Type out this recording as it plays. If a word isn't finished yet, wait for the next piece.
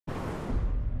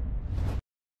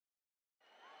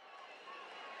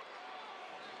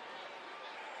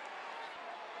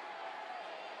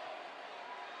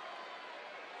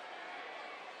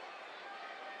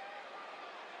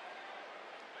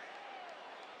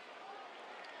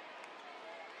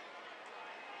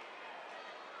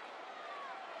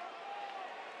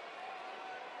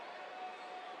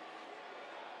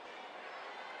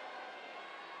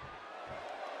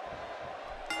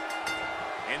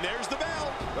And there's the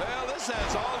bell. Well, this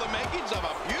has all the makings of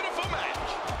a beautiful match.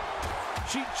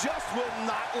 She just will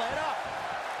not let up.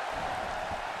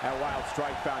 That wild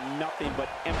strike found nothing but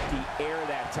empty air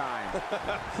that time.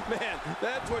 Man,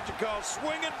 that's what you call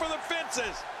swinging for the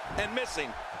fences and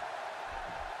missing.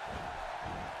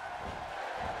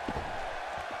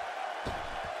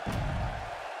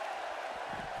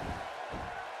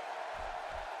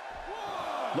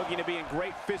 Looking to be in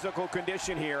great physical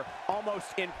condition here,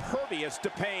 almost impervious to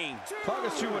pain. Talk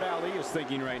us through what Ali is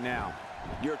thinking right now.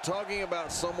 You're talking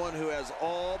about someone who has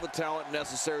all the talent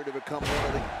necessary to become one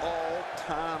of the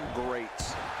all-time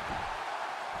greats.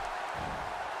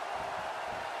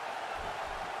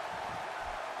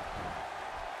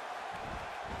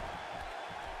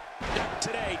 Not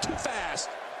today, too fast.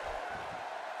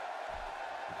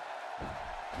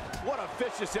 What a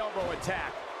vicious elbow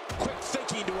attack. Quick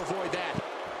thinking to avoid that.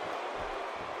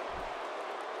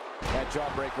 That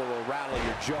jawbreaker will rattle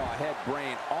your jaw, head,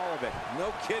 brain, all of it.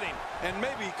 No kidding. And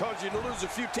maybe cause you to lose a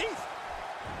few teeth.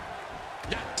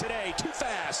 Not today. Too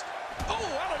fast.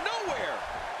 Oh, out of nowhere.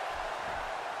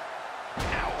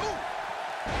 Ow. Ooh.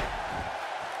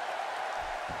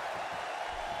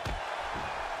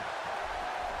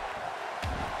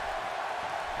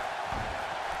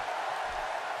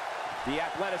 The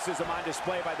athleticism on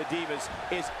display by the Divas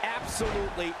is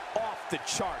absolutely off the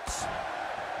charts.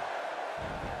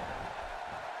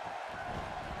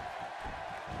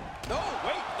 Oh,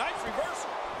 wait, nice reversal.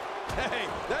 Hey,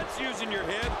 that's using your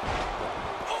head.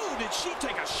 Oh, did she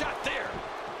take a shot there?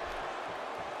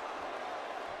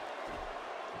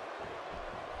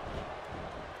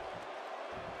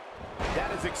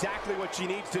 That is exactly what she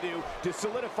needs to do to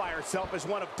solidify herself as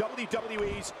one of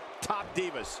WWE's top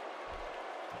divas.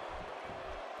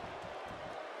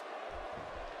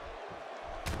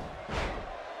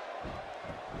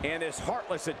 And this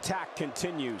heartless attack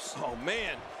continues. Oh,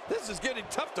 man, this is getting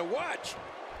tough to watch.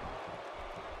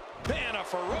 Man, a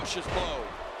ferocious blow.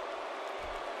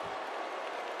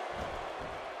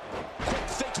 Quick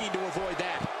thinking to avoid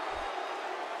that.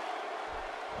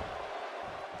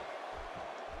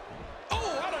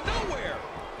 Oh, out of nowhere.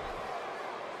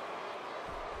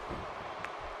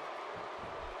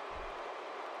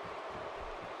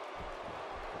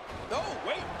 Oh,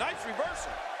 wait, nice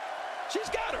reversal. She's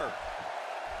got her.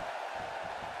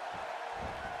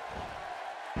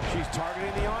 She's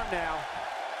targeting the arm now.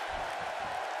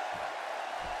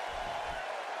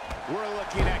 We're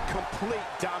looking at complete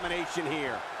domination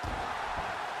here.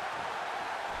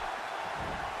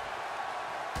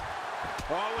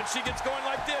 Oh, when she gets going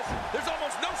like this, there's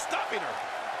almost no stopping her.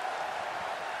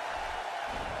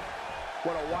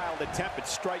 What a wild attempt at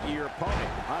striking your opponent.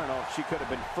 I don't know if she could have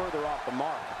been further off the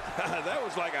mark. That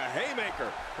was like a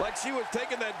haymaker, like she was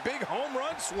taking that big home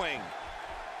run swing.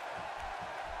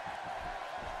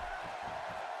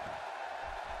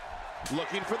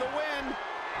 Looking for the win.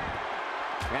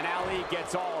 And Ali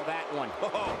gets all of that one.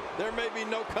 Oh, there may be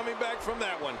no coming back from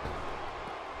that one.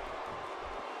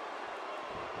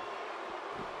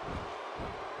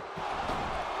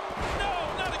 No,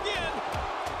 not again.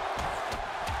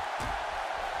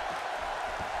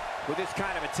 With this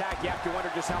kind of attack, you have to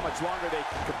wonder just how much longer they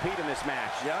can compete in this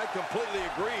match. Yeah, I completely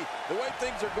agree. The way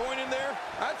things are going in there,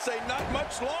 I'd say not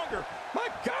much longer. My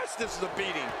gosh, this is a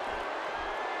beating.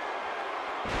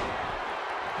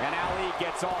 And Ali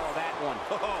gets all of that one.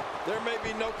 Oh, there may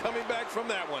be no coming back from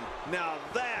that one. Now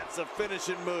that's a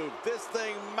finishing move. This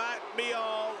thing might be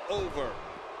all over.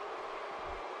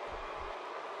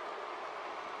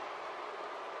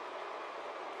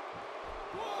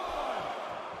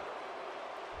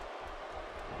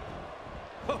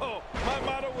 Oh, my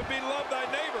motto would be love thy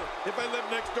neighbor if I lived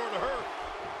next door to her.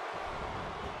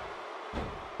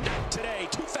 Not today,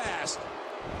 too fast.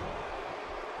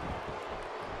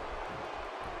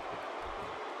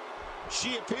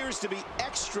 She appears to be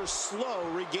extra slow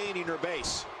regaining her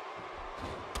base.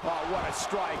 Oh, what a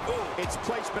strike. Ooh. Its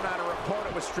placement on her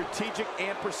opponent was strategic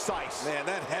and precise. Man,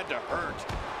 that had to hurt.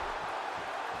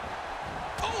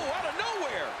 Oh, out of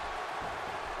nowhere.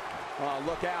 Oh,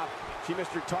 look out. She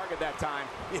missed her target that time.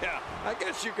 Yeah, I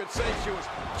guess you could say she was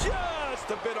just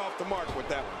a bit off the mark with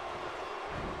that one.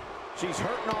 She's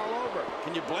hurting all over.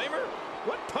 Can you blame her?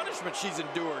 What punishment she's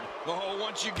endured. Oh,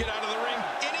 once you get out of the ring,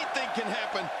 anything can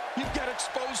happen. You've got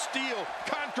exposed steel,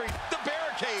 concrete, the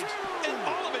barricades, and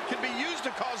all of it can be used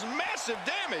to cause massive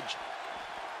damage.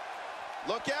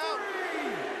 Look out.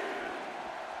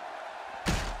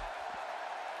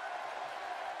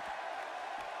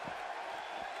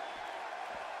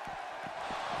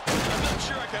 I'm not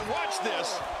sure I can watch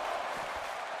this.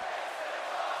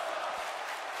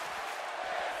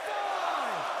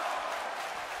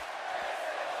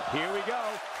 Here we go,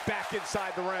 back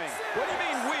inside the ring. What do you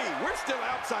mean we? We're still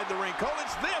outside the ring, Cole.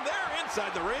 It's them. They're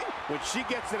inside the ring. When she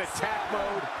gets in attack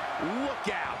mode,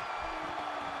 look out.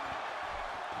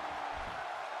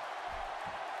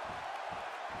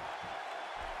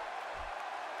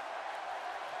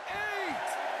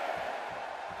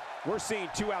 We're seeing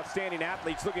two outstanding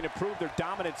athletes looking to prove their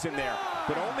dominance in there,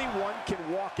 but only one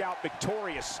can walk out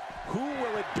victorious. Who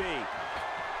will it be?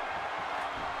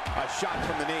 A shot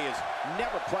from the knee is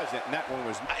never pleasant, and that one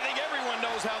was... I think everyone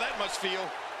knows how that must feel.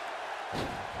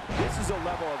 This is a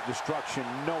level of destruction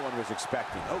no one was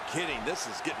expecting. No kidding, this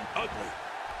is getting ugly.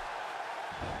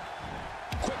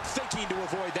 Quick thinking to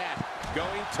avoid that.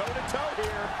 Going toe-to-toe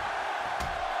here.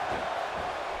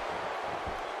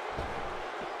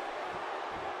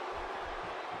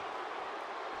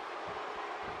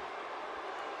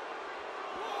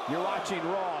 You're watching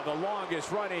Raw, the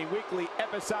longest running weekly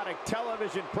episodic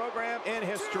television program in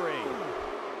history.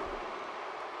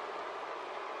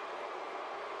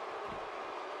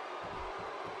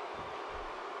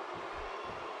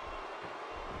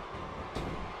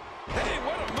 Hey,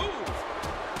 what a move!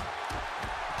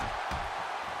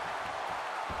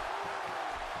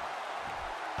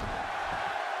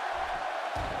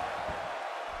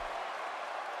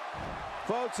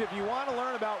 Folks, if you want to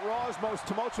learn about Raw's most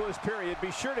tumultuous period,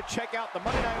 be sure to check out the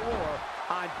Monday Night War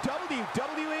on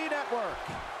WWE Network.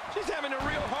 She's having a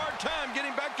real hard time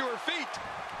getting back to her feet.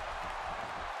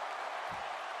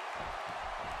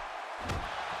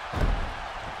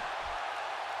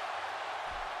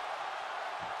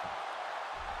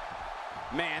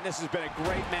 Man, this has been a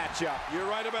great matchup. You're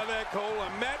right about that, Cole. A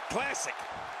Matt classic.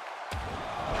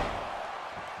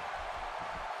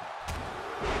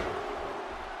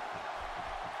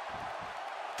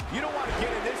 You don't want to get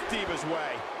in this Diva's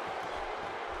way.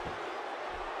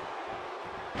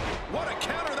 What a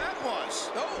counter that was.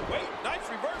 Oh, wait, nice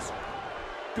reversal.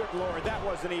 Good Lord, that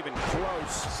wasn't even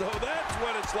close. So that's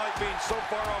what it's like being so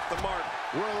far off the mark.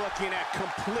 We're looking at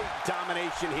complete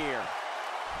domination here.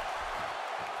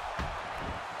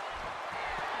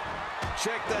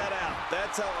 Check that out.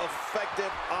 That's how effective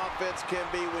offense can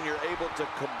be when you're able to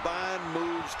combine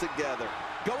moves together.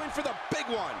 Going for the big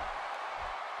one.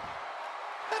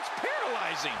 That's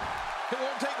paralyzing. It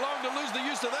won't take long to lose the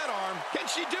use of that arm. Can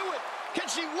she do it? Can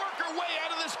she work her way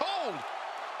out of this hold?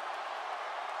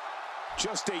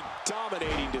 Just a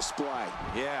dominating display.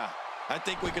 Yeah, I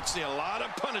think we could see a lot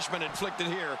of punishment inflicted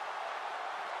here.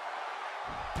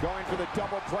 Going for the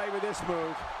double play with this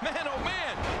move. Man, oh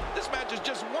man, this match is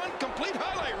just one complete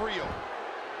highlight reel.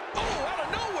 Oh, out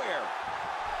of nowhere.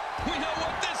 We know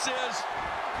what this is.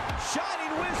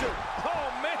 Shining Wizard. Oh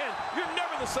man, you're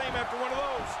never the same after one of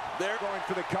those. They're going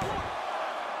for the cover. 1,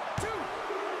 2,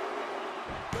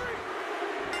 3.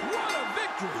 What a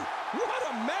victory. What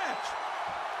a match.